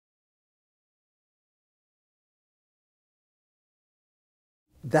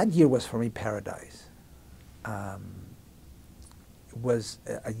that year was for me paradise. Um, it was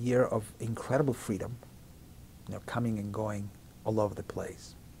a year of incredible freedom, coming and going all over the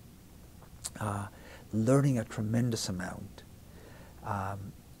place, learning a tremendous amount. I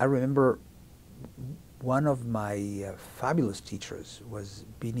remember one of my fabulous teachers was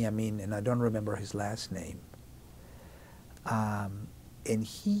Binyamin, and I don't remember his last name. And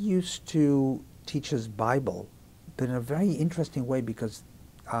he used to teach us Bible, but in a very interesting way, because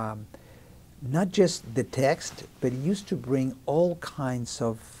not just the text, but he used to bring all kinds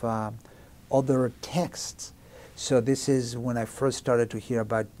of other texts. So this is when I first started to hear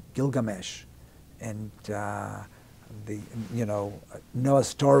about Gilgamesh and the Noah's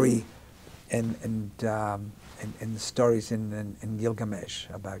story and stories in Gilgamesh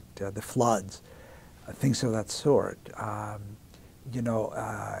about the floods, things of that sort.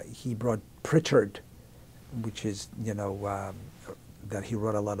 He brought Pritchard, which is that he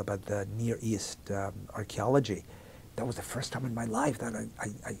wrote a lot about the Near East archaeology. That was the first time in my life that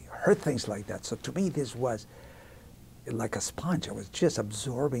I heard things like that. So to me, this was like a sponge. I was just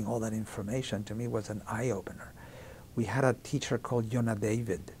absorbing all that information. To me, it was an eye-opener. We had a teacher called Yonah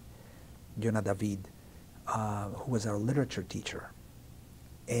David, who was our literature teacher.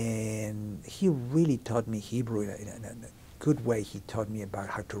 And he really taught me Hebrew in a good way. He taught me about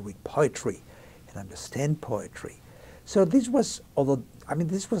how to read poetry and understand poetry. So this was,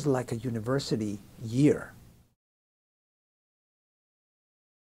 this was like a university year.